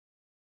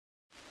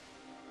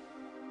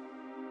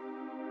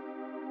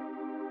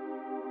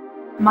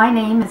My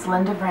name is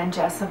Lynda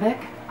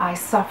V. I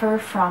suffer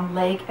from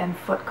leg and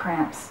foot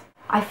cramps.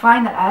 I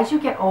find that as you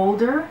get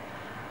older,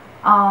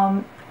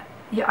 I'm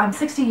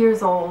 60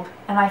 years old,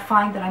 and I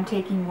find that I'm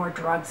taking more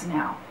drugs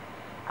now.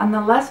 And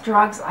the less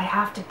drugs I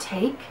have to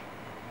take,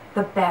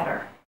 the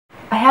better.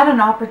 I had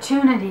an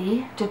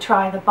opportunity to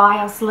try the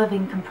BIOS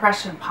living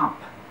compression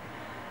pump.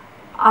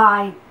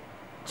 I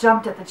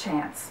jumped at the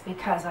chance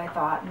because I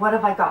thought, what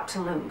have I got to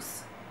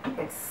lose?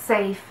 It's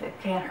safe, it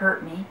can't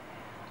hurt me.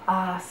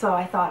 So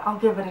I thought, I'll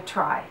give it a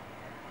try.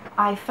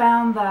 I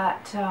found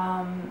that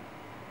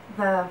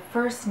the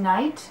first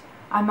night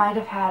I might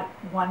have had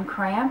one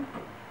cramp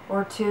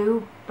or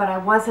two, but I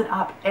wasn't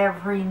up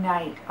every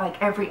night,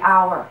 like every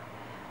hour,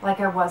 like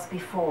I was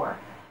before.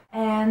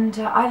 And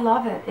I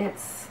love it.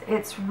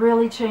 It's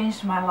really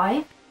changed my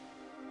life.